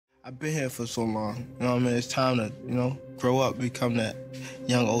I've been here for so long, you know what I mean? It's time to, grow up, become that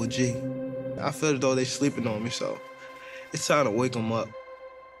young OG. I feel as though they're sleeping on me, so it's time to wake them up.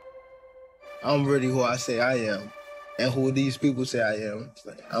 I'm really who I say I am, and who these people say I am.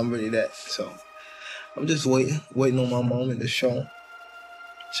 I'm really that, so I'm just waiting on my moment to show them.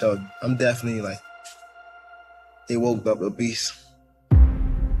 So I'm definitely like, they woke up a beast.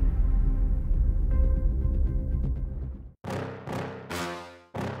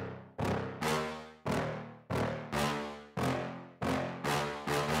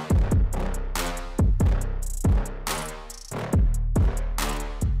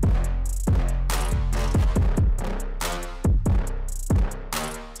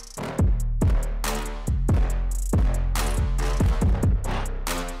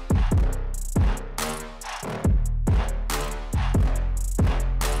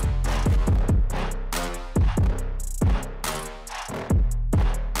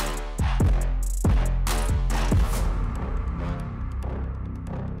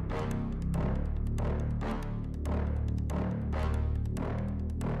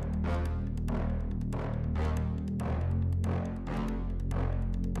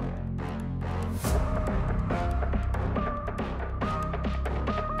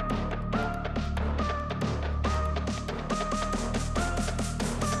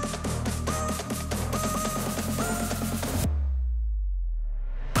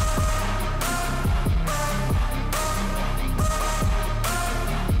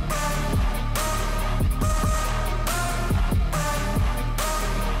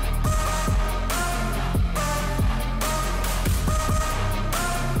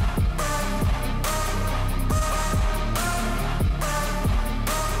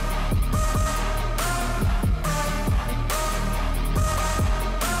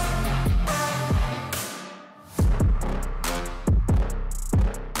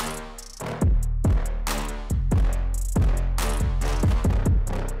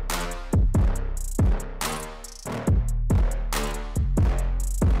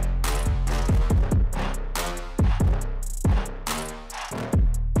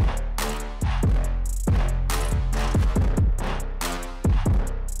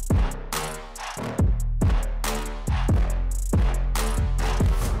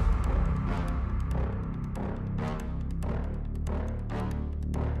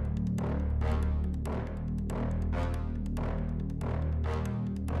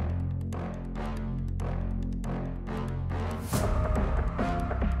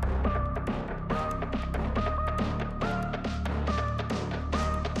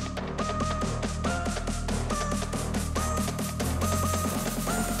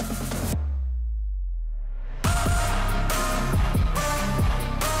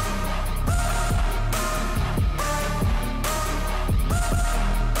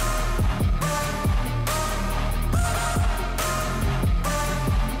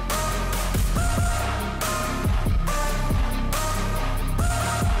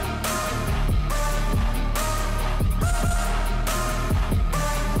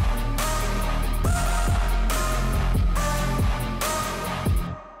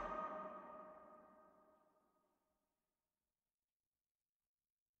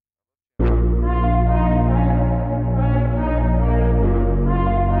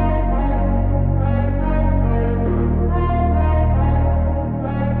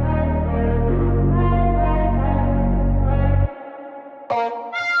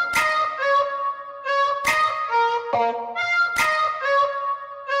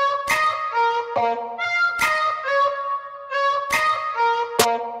 Oh.